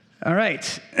All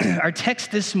right, our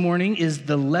text this morning is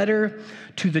the letter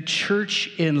to the church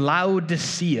in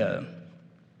Laodicea.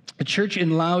 The church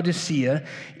in Laodicea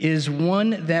is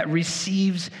one that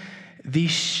receives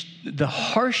the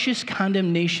harshest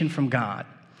condemnation from God.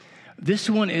 This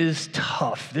one is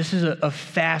tough. This is a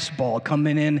fastball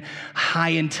coming in high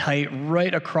and tight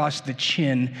right across the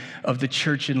chin of the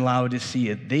church in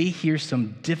Laodicea. They hear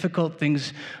some difficult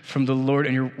things from the Lord,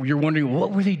 and you're wondering,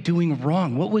 what were they doing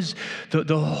wrong? What was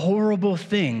the horrible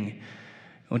thing?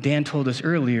 Well, Dan told us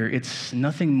earlier, it's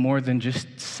nothing more than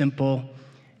just simple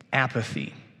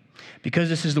apathy. Because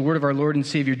this is the word of our Lord and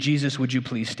Savior Jesus, would you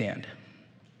please stand?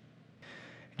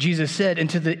 Jesus said, "And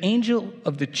to the angel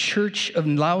of the church of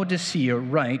Laodicea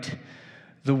write,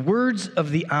 the words of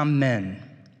the Amen,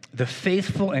 the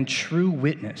faithful and true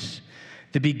witness,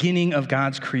 the beginning of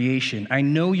God's creation. I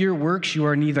know your works. You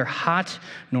are neither hot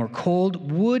nor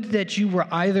cold. Would that you were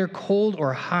either cold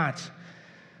or hot.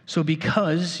 So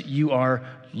because you are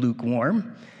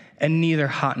lukewarm and neither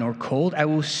hot nor cold, I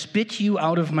will spit you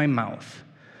out of my mouth.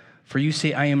 For you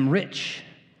say, I am rich,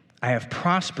 I have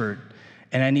prospered,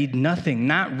 and I need nothing,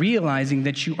 not realizing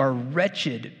that you are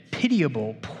wretched,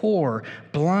 pitiable, poor,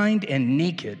 blind, and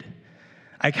naked.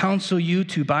 I counsel you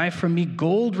to buy from me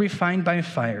gold refined by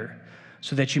fire,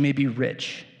 so that you may be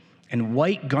rich, and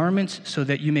white garments, so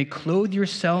that you may clothe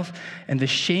yourself, and the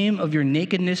shame of your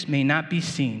nakedness may not be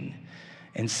seen,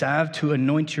 and salve to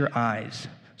anoint your eyes,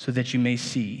 so that you may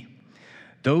see.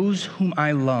 Those whom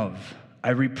I love,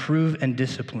 I reprove and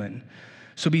discipline.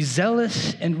 So be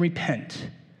zealous and repent.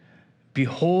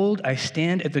 Behold, I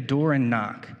stand at the door and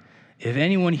knock. If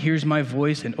anyone hears my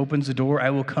voice and opens the door, I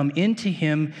will come into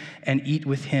him and eat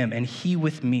with him, and he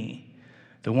with me.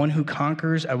 The one who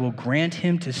conquers, I will grant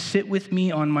him to sit with me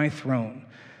on my throne,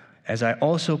 as I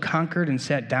also conquered and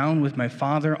sat down with my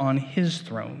Father on his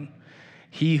throne.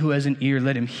 He who has an ear,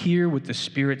 let him hear what the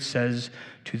Spirit says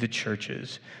to the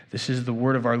churches." This is the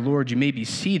word of our Lord. You may be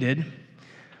seated.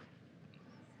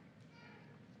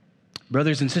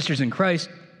 Brothers and sisters in Christ,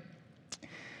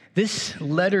 this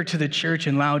letter to the church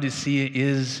in Laodicea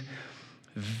is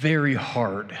very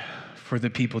hard for the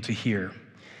people to hear.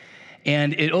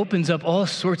 And it opens up all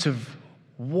sorts of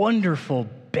wonderful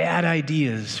bad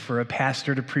ideas for a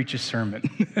pastor to preach a sermon.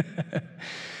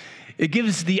 It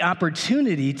gives the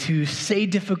opportunity to say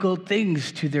difficult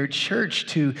things to their church,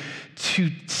 to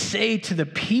say to the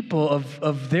people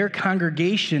of their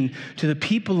congregation, to the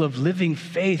people of living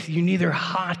faith, you're neither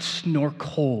hot nor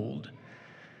cold.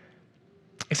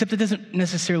 Except it doesn't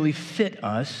necessarily fit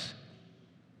us.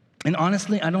 And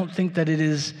honestly, I don't think that it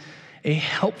is a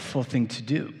helpful thing to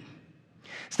do.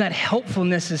 It's not helpful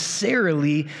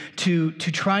necessarily to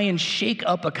try and shake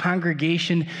up a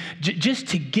congregation just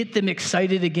to get them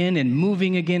excited again and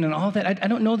moving again and all that. I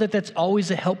don't know that that's always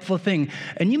a helpful thing.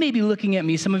 And you may be looking at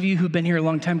me, some of you who've been here a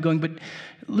long time, going, but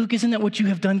Luke, isn't that what you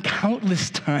have done countless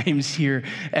times here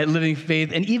at Living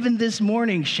Faith? And even this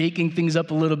morning, shaking things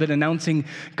up a little bit, announcing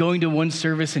going to one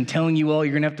service and telling you all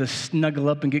you're going to have to snuggle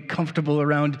up and get comfortable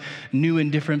around new and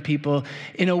different people.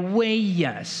 In a way,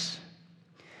 yes.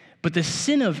 But the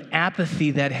sin of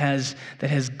apathy that has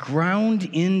ground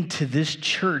into this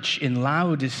church in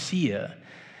Laodicea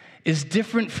is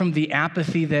different from the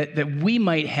apathy that we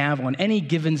might have on any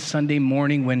given Sunday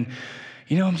morning when,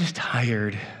 I'm just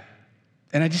tired.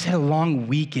 And I just had a long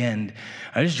weekend.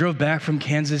 I just drove back from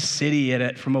Kansas City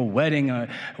from a wedding. I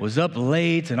was up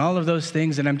late and all of those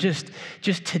things. And I'm just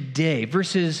today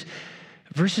versus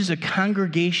a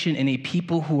congregation and a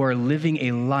people who are living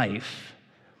a life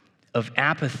of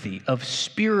apathy, of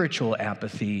spiritual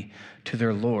apathy to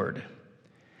their Lord.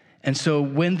 And so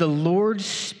when the Lord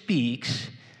speaks,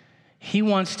 he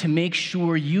wants to make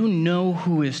sure you know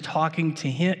who is talking to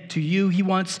you. He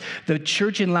wants the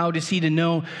church in Laodicea to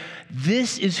know,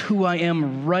 this is who I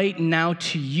am right now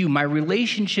to you. My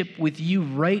relationship with you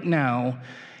right now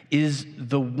is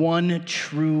the one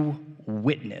true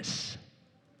witness.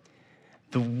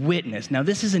 The witness. Now,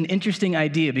 this is an interesting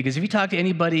idea because if you talk to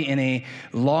anybody in a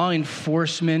law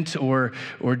enforcement or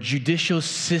judicial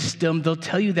system, they'll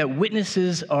tell you that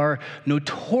witnesses are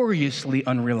notoriously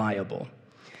unreliable.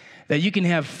 That you can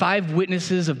have 5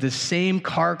 witnesses of the same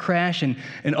car crash and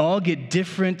all get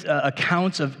different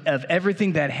accounts of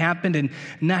everything that happened and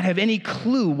not have any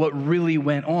clue what really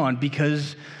went on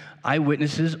because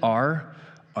eyewitnesses are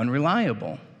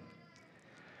unreliable.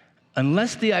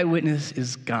 Unless the eyewitness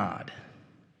is God.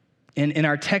 In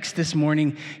our text this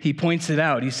morning, he points it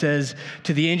out. He says,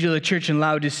 to the angel of the church in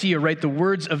Laodicea, write the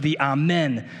words of the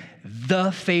Amen,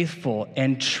 the faithful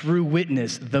and true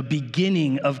witness, the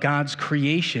beginning of God's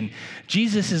creation.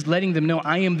 Jesus is letting them know,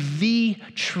 I am the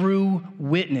true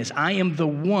witness. I am the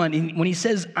one. And when he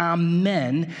says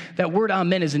amen, that word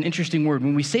amen is an interesting word.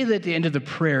 When we say that at the end of the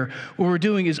prayer, what we're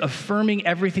doing is affirming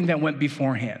everything that went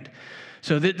beforehand.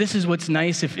 So this is what's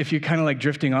nice if you're kind of like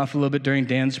drifting off a little bit during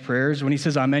Dan's prayers. When he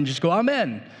says amen, just go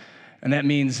amen. And that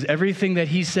means everything that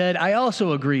he said, I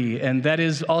also agree, and that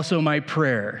is also my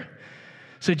prayer.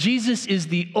 So Jesus is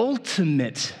the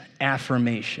ultimate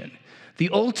affirmation, the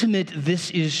ultimate this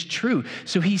is true.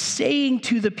 So he's saying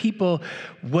to the people,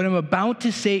 what I'm about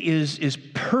to say is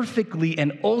perfectly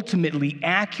and ultimately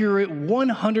accurate,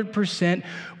 100%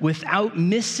 without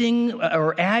missing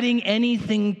or adding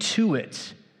anything to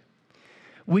it,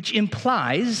 which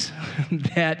implies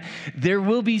that there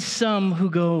will be some who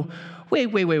go,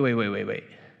 wait.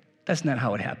 That's not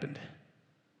how it happened.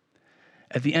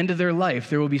 At the end of their life,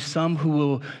 there will be some who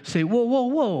will say,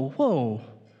 whoa.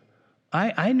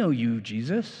 I know you,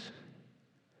 Jesus.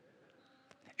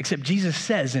 Except Jesus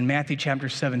says in Matthew chapter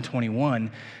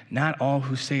 7:21, not all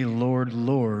who say, Lord,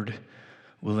 Lord,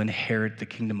 will inherit the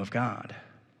kingdom of God.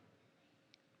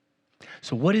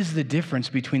 So what is the difference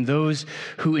between those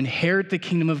who inherit the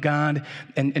kingdom of God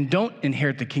and don't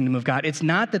inherit the kingdom of God? It's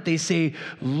not that they say,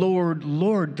 Lord,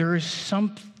 Lord. There is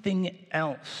something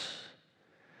else.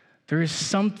 There is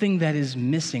something that is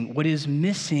missing. What is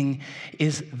missing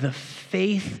is the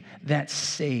faith that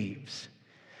saves.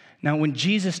 Now, when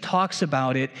Jesus talks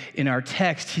about it in our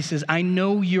text, he says, I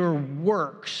know your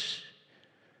works.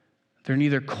 They're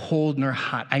neither cold nor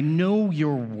hot. I know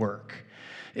your work.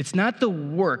 It's not the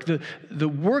work, the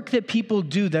work that people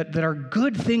do that are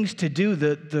good things to do,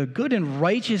 the good and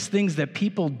righteous things that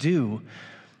people do.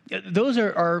 Those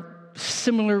are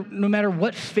similar no matter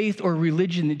what faith or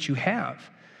religion that you have.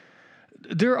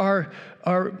 There are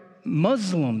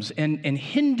Muslims and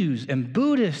Hindus and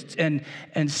Buddhists and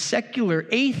secular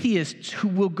atheists who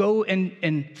will go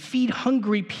and feed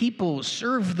hungry people,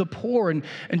 serve the poor, and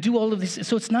do all of this.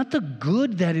 So it's not the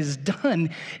good that is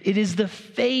done, it is the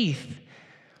faith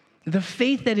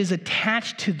that is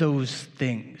attached to those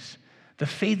things. The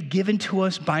faith given to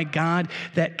us by God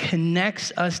that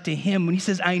connects us to him. When he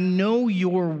says, I know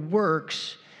your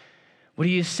works, what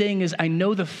he is saying is, I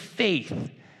know the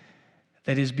faith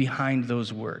that is behind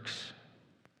those works.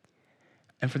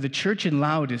 And for the church in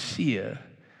Laodicea,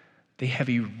 they have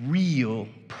a real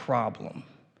problem.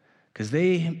 Because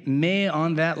they may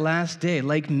on that last day,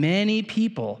 like many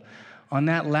people on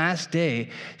that last day,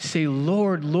 say,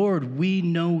 Lord, Lord, we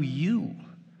know you.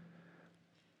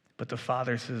 But the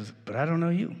Father says, but I don't know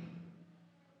you.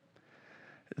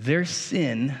 Their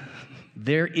sin,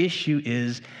 their issue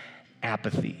is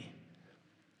apathy.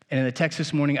 And in the text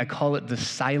this morning, I call it the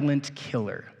silent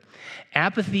killer.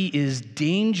 Apathy is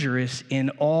dangerous in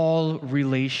all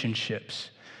relationships.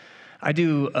 I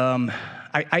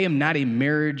am not a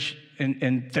marriage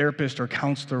and therapist or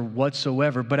counselor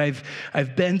whatsoever, but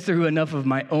I've been through enough of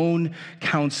my own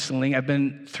counseling. I've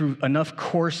been through enough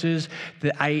courses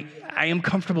that I am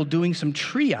comfortable doing some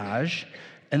triage,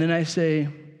 and then I say,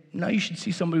 no, you should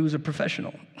see somebody who's a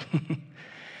professional.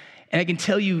 And I can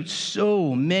tell you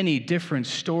so many different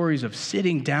stories of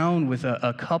sitting down with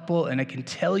a couple, and I can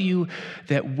tell you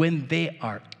that when they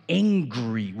are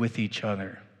angry with each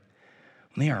other,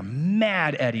 when they are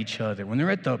mad at each other, when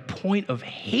they're at the point of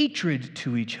hatred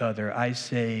to each other, I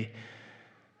say,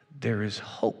 there is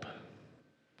hope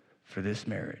for this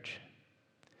marriage.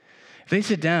 If they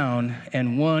sit down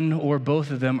and one or both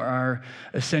of them are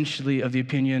essentially of the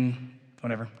opinion,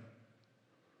 whatever,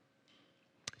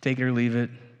 take it or leave it.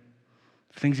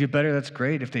 If things get better, that's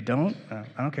great. If they don't, I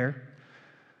don't care.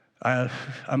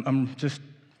 I'm just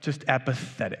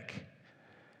apathetic.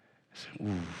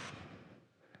 Ooh,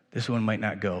 this one might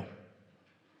not go.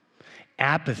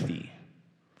 Apathy.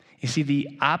 You see,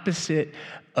 the opposite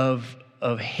of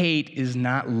hate is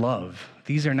not love.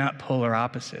 These are not polar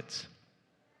opposites.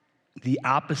 The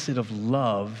opposite of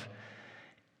love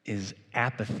is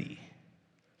apathy.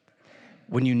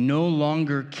 When you no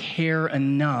longer care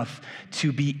enough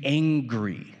to be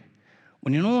angry,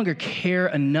 when you no longer care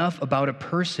enough about a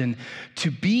person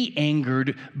to be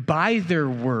angered by their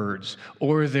words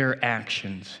or their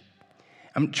actions.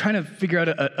 I'm trying to figure out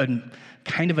a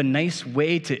kind of a nice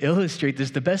way to illustrate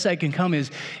this. The best I can come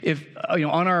is if,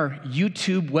 on our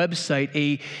YouTube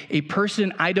website, a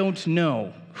person I don't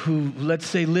know who, let's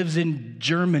say, lives in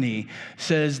Germany,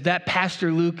 says that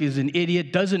Pastor Luke is an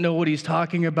idiot, doesn't know what he's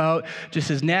talking about, just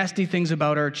says nasty things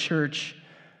about our church.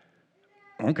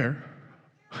 I don't care.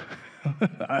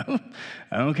 I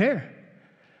don't care.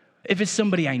 If it's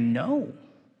somebody I know,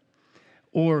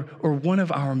 or one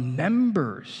of our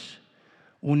members.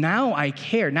 Well, now I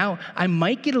care. Now I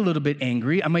might get a little bit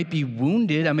angry. I might be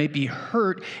wounded. I might be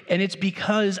hurt. And it's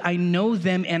because I know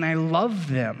them and I love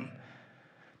them.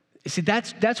 See,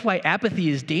 that's why apathy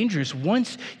is dangerous.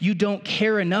 Once you don't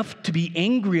care enough to be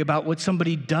angry about what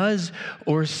somebody does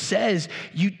or says,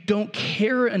 you don't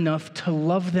care enough to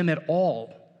love them at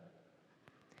all.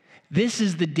 This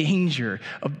is the danger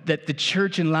that the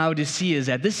church in Laodicea is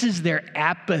at. This is their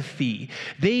apathy.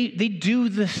 They do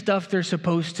the stuff they're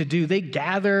supposed to do. They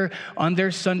gather on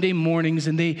their Sunday mornings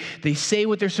and they say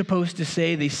what they're supposed to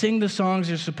say. They sing the songs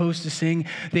they're supposed to sing.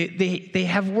 They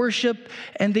have worship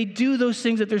and they do those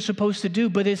things that they're supposed to do,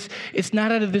 but it's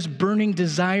not out of this burning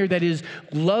desire that is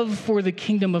love for the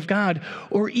kingdom of God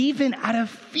or even out of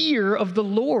fear of the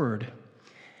Lord.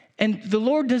 And the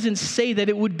Lord doesn't say that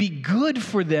it would be good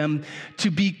for them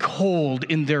to be cold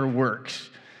in their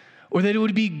works, or that it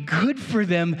would be good for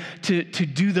them to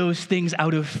do those things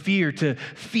out of fear, to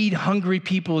feed hungry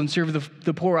people and serve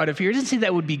the poor out of fear. It doesn't say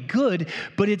that would be good,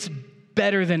 but it's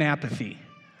better than apathy.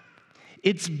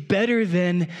 It's better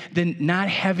than not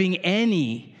having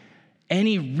any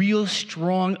real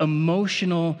strong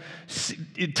emotional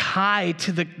tie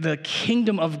to the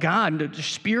kingdom of God, the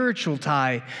spiritual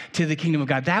tie to the kingdom of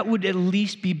God. That would at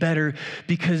least be better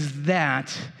because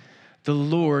that the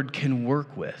Lord can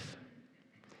work with.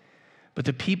 But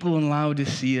the people in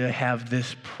Laodicea have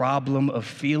this problem of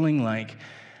feeling like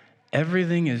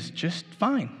everything is just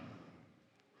fine.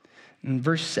 In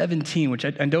verse 17, which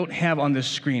I don't have on the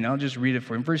screen, I'll just read it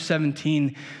for you. In verse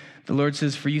 17, the Lord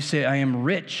says, "For you say, I am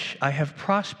rich, I have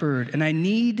prospered, and I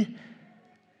need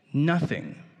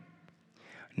nothing,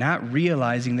 not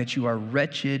realizing that you are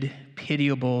wretched,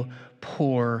 pitiable,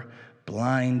 poor,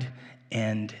 blind,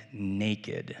 and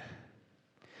naked."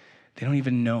 They don't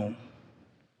even know.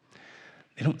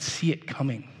 They don't see it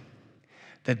coming.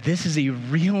 That this is a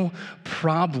real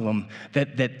problem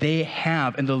that they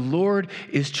have. And the Lord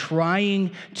is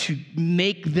trying to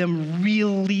make them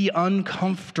really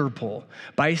uncomfortable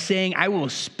by saying, I will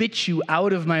spit you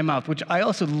out of my mouth, which I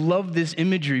also love this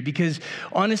imagery because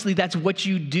honestly, that's what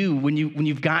you do when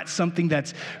you've got something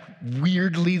that's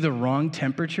weirdly the wrong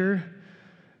temperature.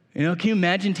 You know, can you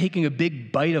imagine taking a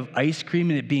big bite of ice cream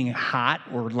and it being hot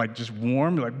or like just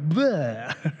warm? You're like,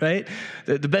 bleh, right?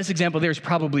 The best example there is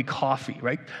probably coffee,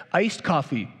 right? Iced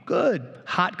coffee, good.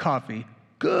 Hot coffee,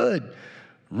 good.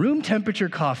 Room temperature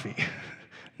coffee,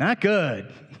 not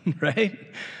good, right?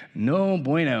 No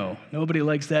bueno. Nobody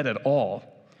likes that at all.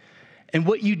 And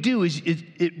what you do is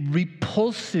it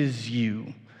repulses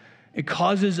you. It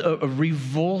causes a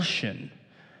revulsion,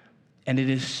 and it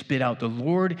is spit out. The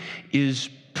Lord is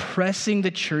pressing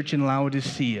the church in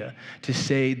Laodicea to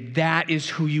say, that is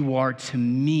who you are to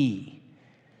me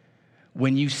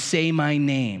when you say my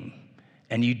name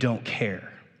and you don't care.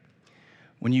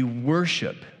 When you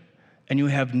worship and you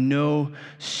have no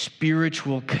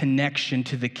spiritual connection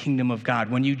to the kingdom of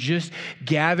God. When you just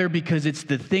gather because it's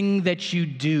the thing that you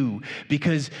do,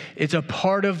 because it's a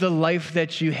part of the life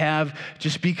that you have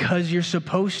just because you're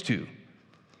supposed to.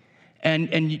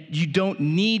 And you don't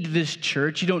need this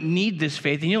church, you don't need this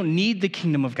faith, and you don't need the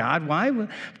kingdom of God. Why? Well,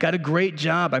 I've got a great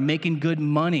job, I'm making good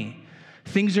money.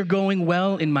 Things are going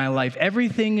well in my life.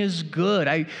 Everything is good.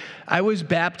 I was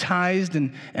baptized,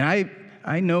 and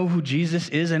I know who Jesus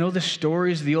is. I know the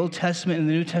stories of the Old Testament and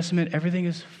the New Testament. Everything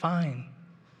is fine.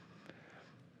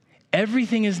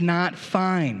 Everything is not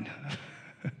fine.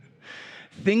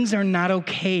 Things are not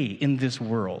okay in this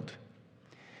world.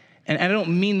 And I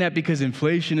don't mean that because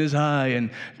inflation is high and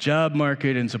job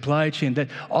market and supply chain. That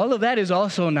all of that is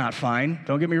also not fine.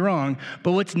 Don't get me wrong.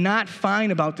 But what's not fine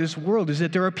about this world is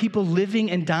that there are people living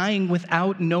and dying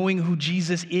without knowing who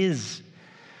Jesus is.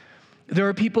 There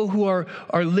are people who are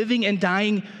living and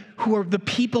dying who are the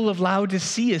people of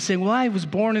Laodicea saying, well, I was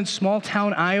born in small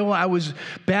town Iowa. I was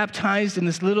baptized in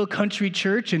this little country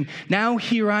church. And now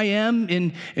here I am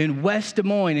in West Des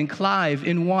Moines, in Clive,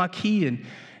 in Waukee.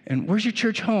 And where's your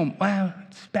church home? Well,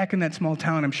 it's back in that small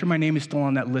town. I'm sure my name is still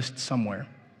on that list somewhere.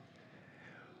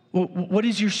 Well, what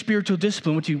is your spiritual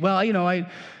discipline?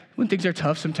 When things are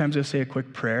tough, sometimes I'll say a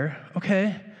quick prayer.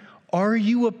 Okay. Are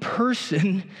you a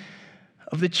person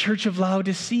of the church of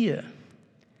Laodicea?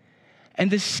 And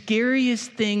the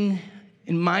scariest thing,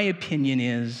 in my opinion,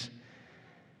 is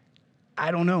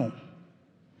I don't know.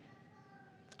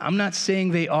 I'm not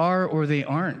saying they are or they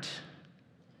aren't.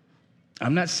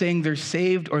 I'm not saying they're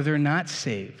saved or they're not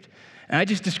saved. And I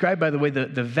just described, by the way,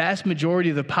 the vast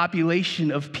majority of the population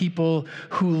of people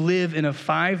who live in a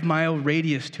 5-mile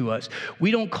radius to us. We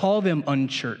don't call them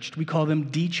unchurched. We call them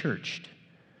dechurched.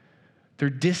 They're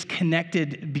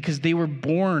disconnected because they were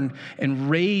born and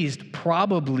raised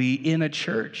probably in a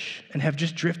church and have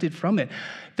just drifted from it.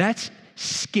 That's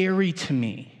scary to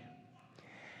me,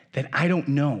 that I don't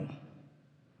know.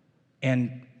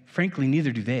 And frankly,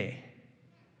 neither do they.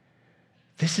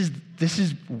 This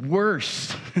is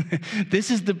worse. This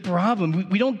is the problem.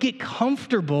 We don't get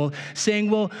comfortable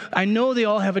saying, well, I know they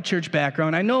all have a church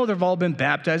background. I know they've all been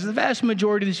baptized. The vast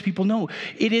majority of these people know.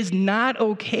 It is not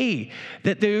okay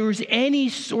that there is any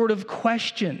sort of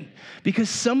question, because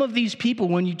some of these people,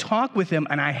 when you talk with them,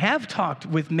 and I have talked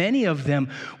with many of them,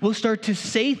 will start to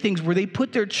say things where they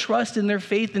put their trust and their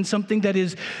faith in something that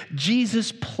is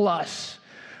Jesus plus.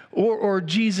 Or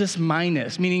Jesus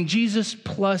minus, meaning Jesus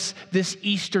plus this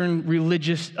Eastern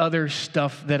religious other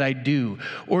stuff that I do.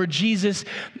 Or Jesus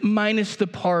minus the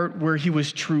part where he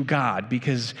was true God,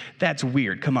 because that's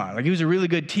weird. Come on. Like, he was a really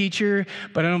good teacher,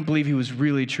 but I don't believe he was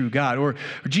really true God. Or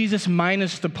Jesus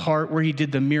minus the part where he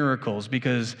did the miracles,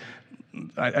 because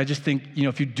I just think,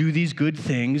 if you do these good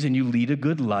things and you lead a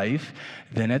good life,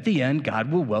 then at the end,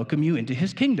 God will welcome you into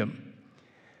his kingdom.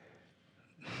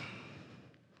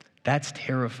 That's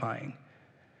terrifying.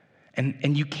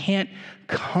 And you can't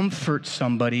comfort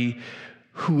somebody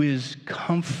who is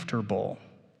comfortable.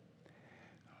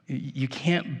 You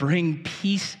can't bring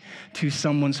peace to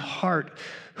someone's heart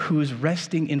who is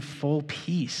resting in full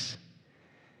peace.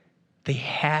 They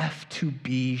have to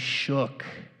be shook.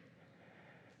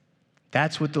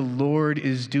 That's what the Lord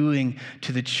is doing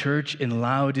to the church in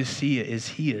Laodicea, is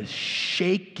he is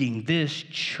shaking this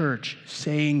church,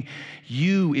 saying,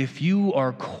 if you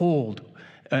are cold,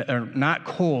 or not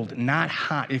cold, not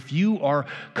hot, if you are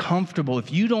comfortable,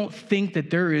 if you don't think that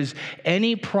there is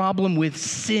any problem with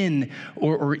sin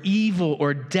or evil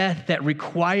or death that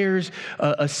requires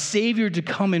a Savior to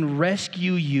come and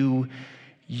rescue you,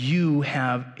 you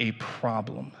have a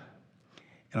problem.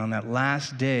 And on that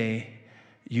last day,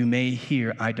 you may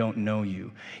hear, I don't know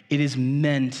you. It is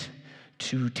meant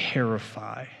to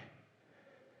terrify.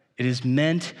 It is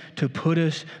meant to put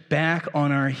us back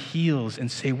on our heels and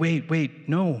say, wait,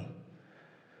 no.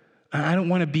 I don't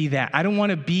want to be that. I don't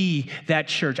want to be that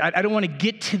church. I don't want to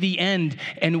get to the end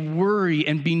and worry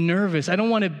and be nervous. I don't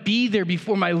want to be there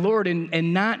before my Lord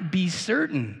and not be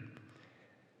certain.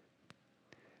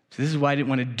 So this is why I didn't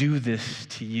want to do this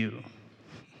to you.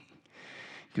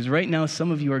 Because right now,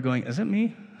 some of you are going, is it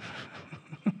me?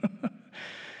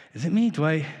 Is it me? Do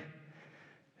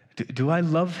I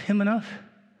love him enough?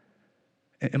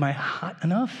 Am I hot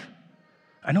enough?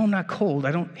 I know I'm not cold.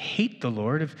 I don't hate the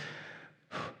Lord.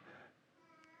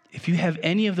 If you have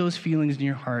any of those feelings in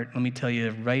your heart, let me tell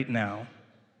you right now,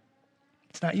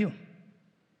 it's not you.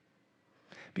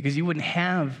 Because you wouldn't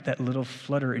have that little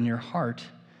flutter in your heart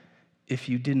if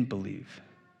you didn't believe.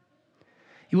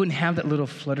 You wouldn't have that little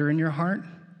flutter in your heart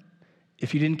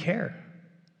if you didn't care.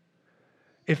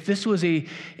 If this was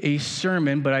a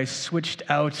sermon, but I switched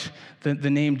out the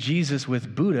name Jesus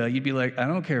with Buddha, you'd be like, I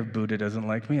don't care if Buddha doesn't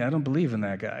like me. I don't believe in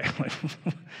that guy.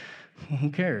 Who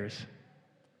cares?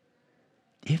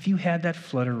 If you had that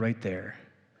flutter right there,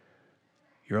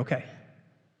 you're okay.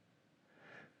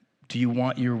 Do you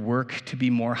want your work to be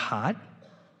more hot?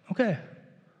 Okay,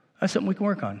 that's something we can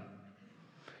work on.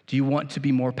 Do you want to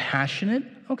be more passionate?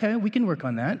 Okay, we can work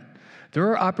on that. There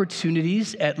are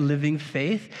opportunities at Living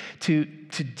Faith to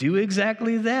do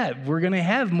exactly that. We're going to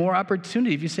have more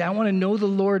opportunity. If you say, I want to know the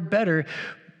Lord better,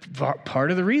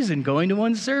 part of the reason, going to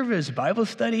one service, Bible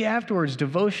study afterwards,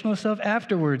 devotional stuff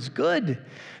afterwards, good.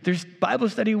 There's Bible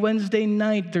study Wednesday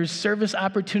night. There's service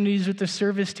opportunities with the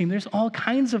service team. There's all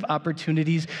kinds of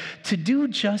opportunities to do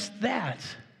just that.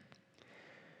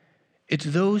 It's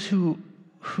those who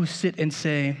sit and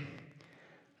say,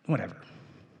 whatever.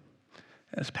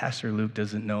 As Pastor Luke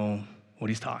doesn't know what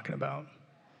he's talking about.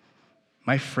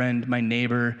 My friend, my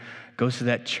neighbor goes to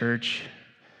that church,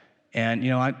 and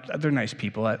they're nice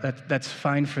people. That's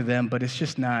fine for them, but it's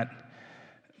just not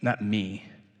me.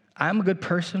 I'm a good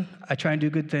person. I try and do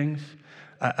good things.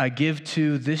 I give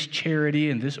to this charity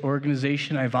and this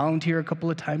organization. I volunteer a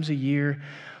couple of times a year.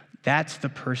 That's the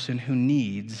person who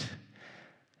needs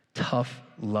tough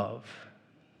love.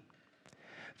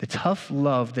 The tough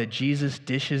love that Jesus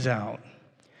dishes out,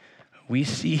 we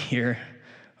see here,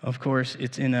 of course,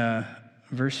 it's in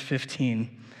verse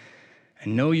 15. I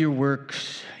know your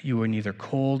works, you are neither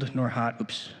cold nor hot.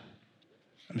 Oops,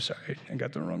 I'm sorry, I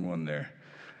got the wrong one there.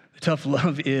 The tough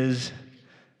love is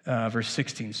verse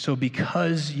 16. So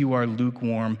because you are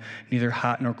lukewarm, neither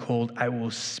hot nor cold, I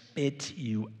will spit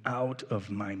you out of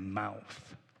my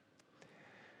mouth.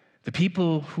 The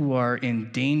people who are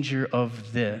in danger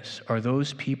of this are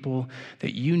those people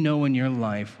that you know in your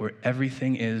life where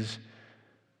everything is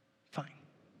fine.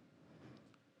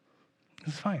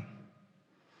 It's fine.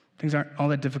 Things aren't all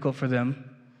that difficult for them.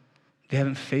 They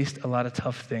haven't faced a lot of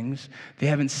tough things. They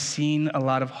haven't seen a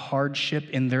lot of hardship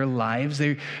in their lives.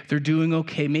 They're doing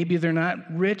okay. Maybe they're not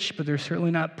rich, but they're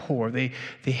certainly not poor. They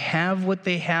have what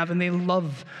they have, and they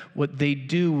love what they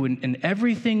do, and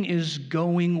everything is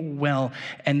going well.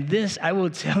 And this, I will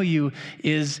tell you,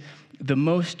 is the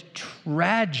most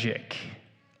tragic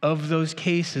of those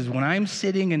cases. When I'm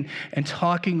sitting and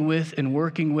talking with and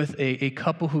working with a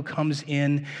couple who comes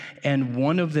in, and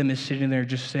one of them is sitting there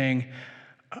just saying,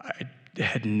 I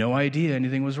had no idea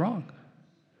anything was wrong.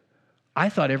 I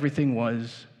thought everything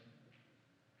was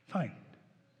fine.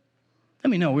 I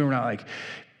mean, no, we were not like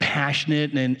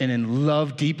passionate and in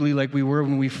love deeply like we were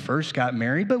when we first got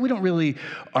married, but we don't really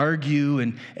argue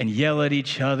and yell at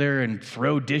each other and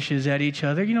throw dishes at each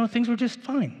other. Things were just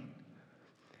fine.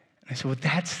 And I said, well,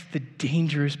 that's the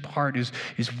dangerous part is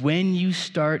when you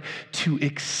start to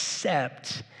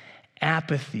accept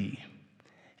apathy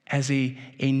as a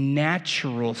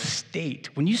natural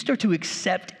state. When you start to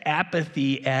accept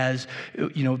apathy as,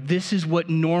 this is what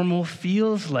normal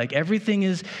feels like. Everything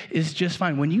is just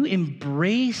fine. When you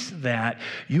embrace that,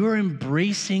 you're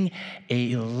embracing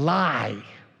a lie.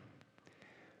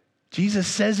 Jesus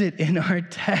says it in our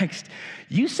text.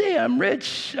 You say, I'm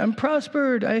rich, I'm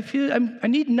prospered, I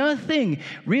need nothing.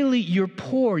 Really, you're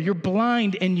poor, you're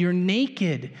blind, and you're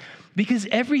naked. Because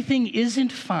everything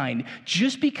isn't fine.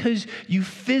 Just because you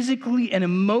physically and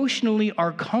emotionally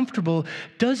are comfortable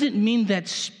doesn't mean that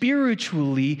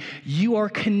spiritually you are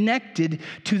connected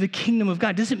to the kingdom of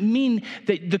God. Doesn't mean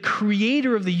that the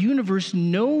creator of the universe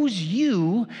knows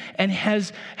you and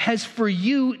has for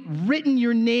you written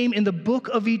your name in the book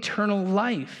of eternal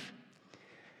life.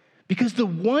 Because the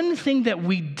one thing that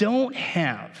we don't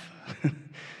have,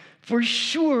 for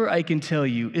sure I can tell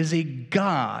you, is a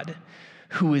God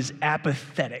who is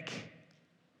apathetic.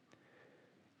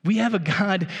 We have a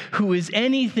God who is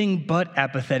anything but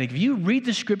apathetic. If you read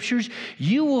the scriptures,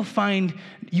 you will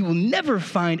never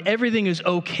find everything is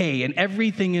okay and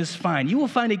everything is fine. You will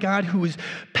find a God who is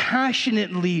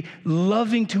passionately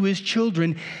loving to his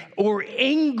children or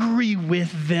angry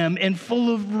with them and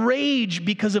full of rage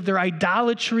because of their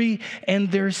idolatry and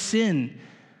their sin.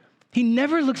 He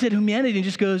never looks at humanity and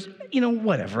just goes,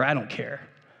 whatever, I don't care.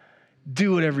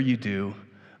 Do whatever you do.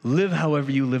 Live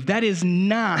however you live. That is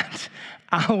not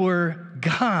our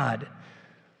God.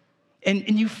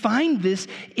 And you find this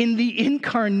in the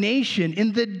incarnation,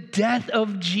 in the death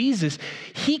of Jesus.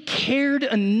 He cared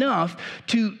enough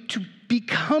to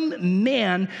become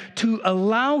man, to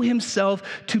allow himself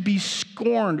to be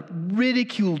scorned,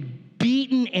 ridiculed,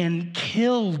 beaten, and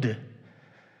killed.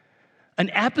 An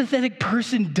apathetic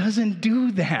person doesn't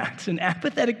do that. An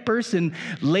apathetic person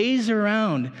lays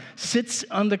around, sits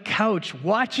on the couch,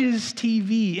 watches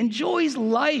TV, enjoys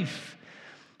life.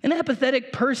 An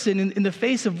apathetic person in the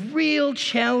face of real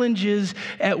challenges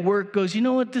at work goes, you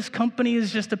know what, this company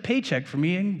is just a paycheck for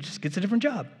me, and just gets a different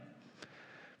job.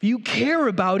 If you care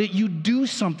about it, you do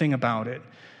something about it.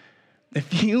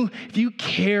 If you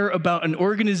care about an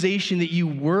organization that you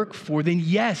work for, then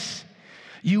yes,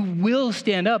 you will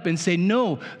stand up and say,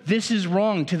 no, this is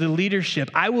wrong to the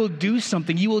leadership. I will do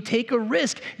something. You will take a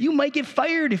risk. You might get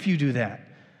fired if you do that.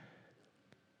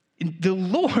 The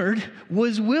Lord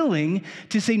was willing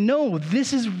to say, no,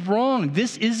 this is wrong.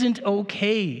 This isn't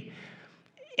okay.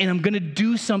 And I'm going to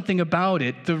do something about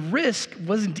it. The risk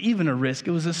wasn't even a risk.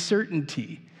 It was a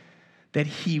certainty that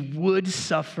he would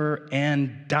suffer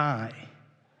and die.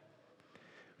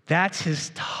 That's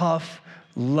his tough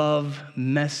love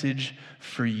message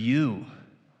for you.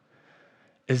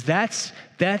 Is that's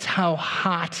how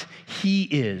hot he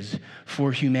is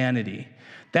for humanity.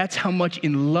 That's how much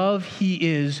in love he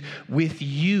is with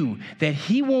you, that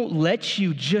he won't let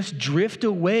you just drift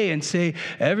away and say,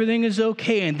 everything is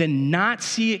okay, and then not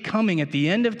see it coming at the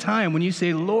end of time when you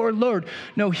say, Lord, Lord.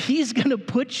 No, he's going to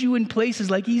put you in places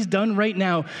like he's done right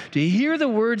now to hear the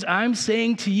words I'm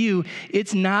saying to you.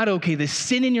 It's not okay. The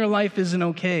sin in your life isn't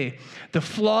okay. The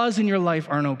flaws in your life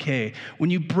aren't okay. When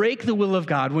you break the will of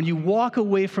God, when you walk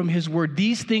away from his word,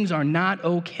 these things are not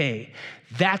okay.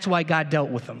 That's why God dealt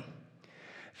with them.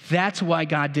 That's why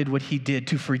God did what he did,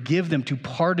 to forgive them, to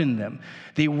pardon them.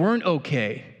 They weren't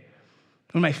okay.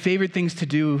 One of my favorite things to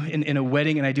do in a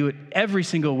wedding, and I do it every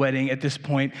single wedding at this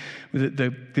point, with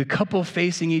the couple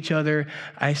facing each other,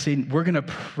 I say, we're going to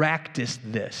practice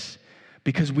this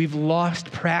because we've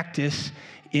lost practice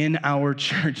in our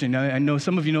church. And I know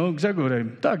some of you know exactly what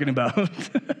I'm talking about.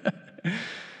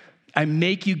 I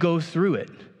make you go through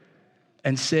it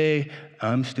and say,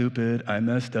 I'm stupid, I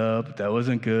messed up, that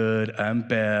wasn't good, I'm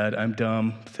bad, I'm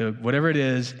dumb, so whatever it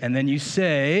is, and then you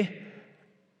say,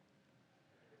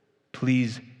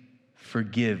 please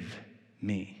forgive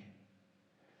me.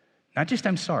 Not just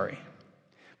I'm sorry.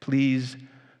 Please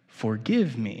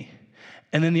forgive me.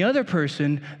 And then the other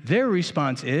person, their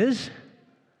response is,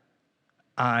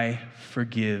 I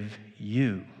forgive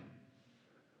you.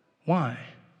 Why?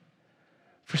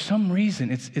 For some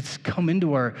reason, it's come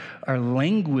into our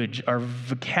language, our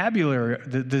vocabulary,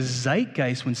 the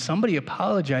zeitgeist. When somebody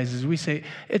apologizes, we say,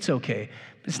 it's okay.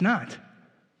 It's not.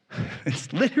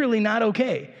 It's literally not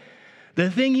okay. The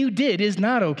thing you did is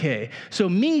not okay. So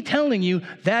me telling you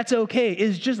that's okay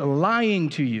is just lying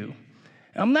to you.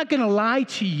 I'm not going to lie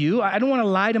to you. I don't want to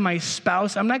lie to my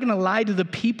spouse. I'm not going to lie to the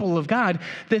people of God.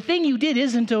 The thing you did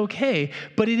isn't okay,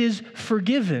 but it is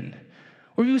forgiven.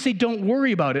 Or people say, don't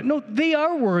worry about it. No, they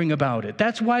are worrying about it.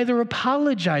 That's why they're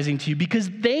apologizing to you, because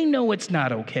they know it's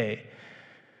not okay.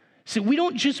 So we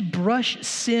don't just brush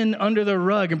sin under the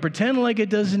rug and pretend like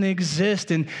it doesn't exist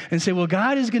and say, well,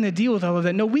 God is going to deal with all of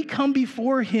that. No, we come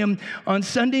before him on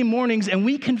Sunday mornings and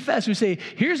we confess. We say,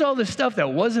 here's all the stuff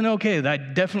that wasn't okay that I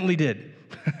definitely did.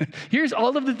 Here's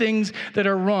all of the things that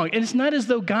are wrong. And it's not as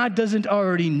though God doesn't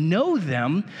already know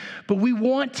them, but we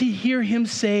want to hear him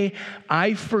say,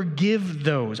 I forgive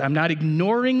those. I'm not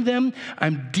ignoring them.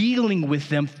 I'm dealing with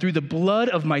them through the blood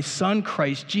of my son,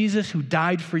 Christ Jesus, who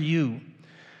died for you.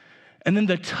 And then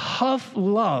the tough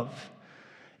love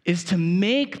is to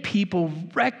make people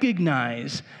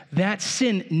recognize that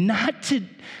sin, not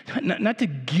to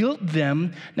guilt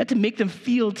them, not to make them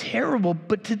feel terrible,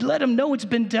 but to let them know it's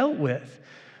been dealt with.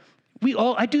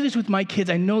 I do this with my kids.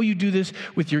 I know you do this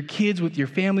with your kids, with your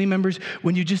family members,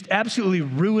 when you just absolutely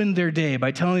ruin their day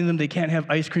by telling them they can't have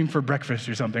ice cream for breakfast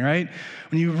or something, right?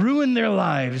 When you ruin their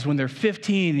lives when they're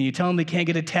 15 and you tell them they can't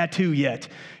get a tattoo yet.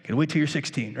 You gotta wait till you're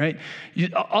 16, right?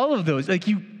 All of those,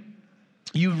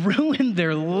 you ruin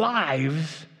their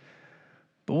lives,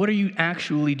 but what are you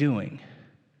actually doing?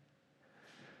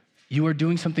 You are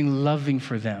doing something loving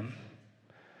for them.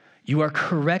 You are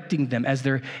correcting them as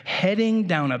they're heading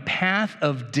down a path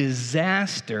of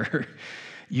disaster.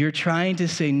 You're trying to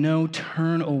say, no,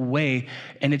 turn away,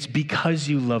 and it's because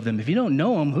you love them. If you don't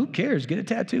know them, who cares? Get a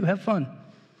tattoo, have fun.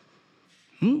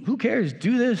 Who cares?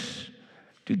 Do this,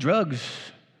 do drugs,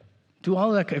 do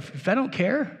all that. If I don't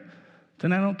care,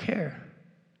 then I don't care.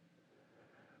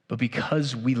 But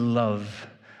because we love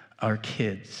our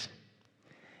kids,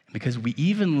 because we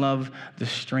even love the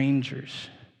strangers,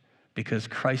 because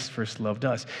Christ first loved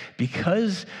us,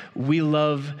 because we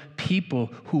love people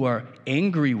who are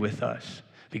angry with us,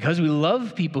 because we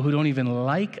love people who don't even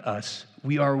like us,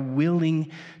 we are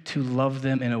willing to love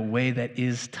them in a way that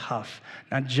is tough,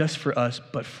 not just for us,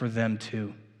 but for them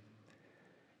too.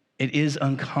 It is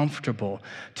uncomfortable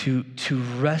to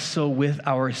wrestle with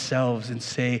ourselves and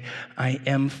say, I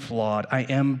am flawed, I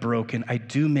am broken, I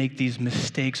do make these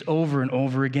mistakes over and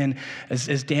over again.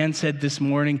 As Dan said this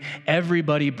morning,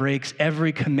 everybody breaks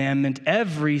every commandment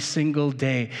every single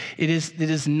day. It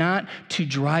is not to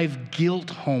drive guilt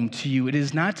home to you. It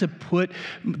is not to put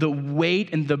the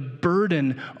weight and the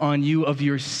burden on you of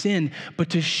your sin, but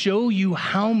to show you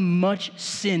how much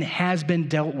sin has been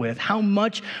dealt with, how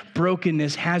much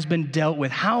brokenness has been dealt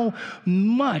with, how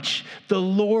much the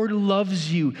Lord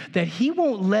loves you, that he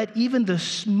won't let even the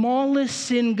smallest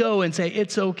sin go and say,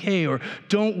 it's okay, or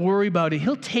don't worry about it.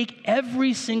 He'll take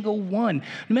every single one,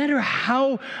 no matter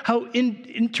how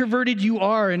introverted you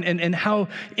are and how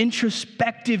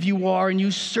introspective you are, and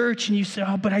you search and you say,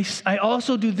 oh, but I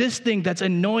also do this thing that's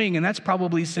annoying and that's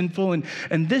probably sinful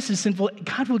and this is sinful.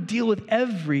 God will deal with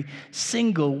every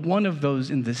single one of those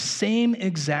in the same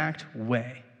exact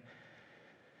way.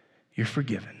 You're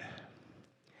forgiven.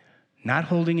 Not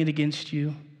holding it against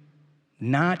you,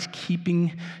 not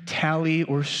keeping tally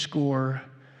or score,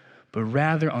 but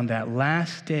rather on that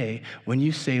last day, when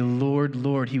you say, Lord,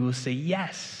 Lord, he will say,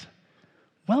 yes,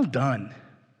 well done,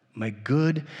 my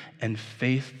good and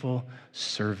faithful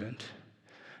servant.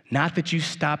 Not that you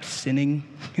stopped sinning,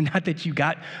 not that you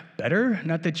got better,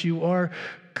 not that you are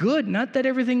good, not that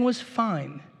everything was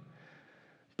fine,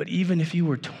 but even if you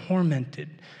were tormented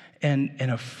and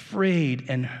afraid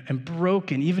and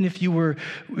broken, even if you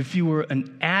were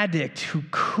an addict who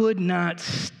could not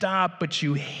stop, but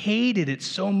you hated it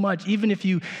so much, even if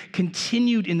you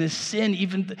continued in the sin,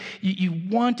 you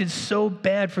wanted so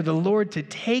bad for the Lord to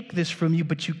take this from you,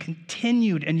 but you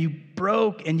continued and you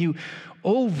broke and you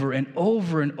over and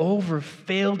over and over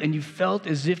failed, and you felt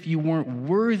as if you weren't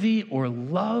worthy or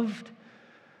loved.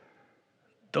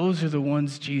 Those are the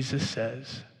ones Jesus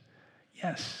says,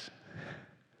 yes,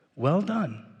 well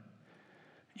done.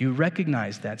 You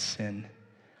recognize that sin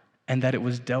and that it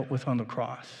was dealt with on the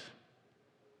cross.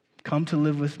 Come to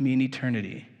live with me in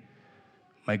eternity,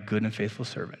 my good and faithful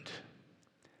servant.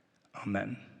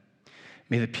 Amen.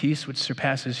 May the peace which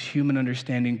surpasses human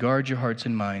understanding guard your hearts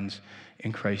and minds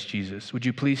in Christ Jesus. Would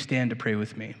you please stand to pray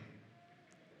with me?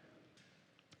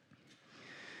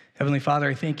 Heavenly Father,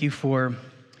 I thank you for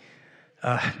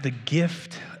the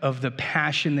gift of the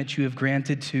passion that you have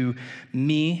granted to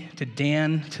me, to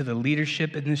Dan, to the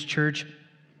leadership in this church,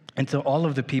 and to all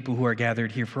of the people who are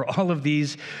gathered here. For all of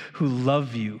these who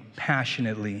love you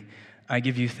passionately, I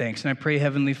give you thanks. And I pray,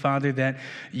 Heavenly Father, that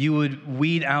you would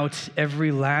weed out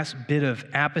every last bit of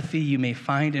apathy you may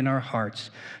find in our hearts,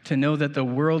 to know that the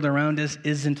world around us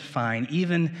isn't fine,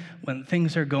 even when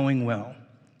things are going well.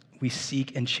 We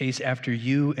seek and chase after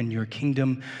you and your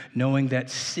kingdom, knowing that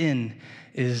sin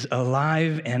is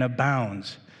alive and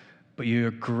abounds, but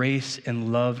your grace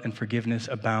and love and forgiveness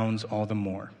abounds all the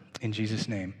more. In Jesus'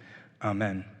 name,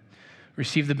 amen.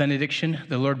 Receive the benediction.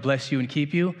 The Lord bless you and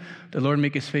keep you. The Lord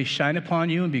make his face shine upon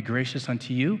you and be gracious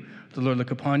unto you. The Lord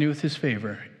look upon you with his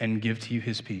favor and give to you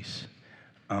his peace.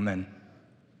 Amen.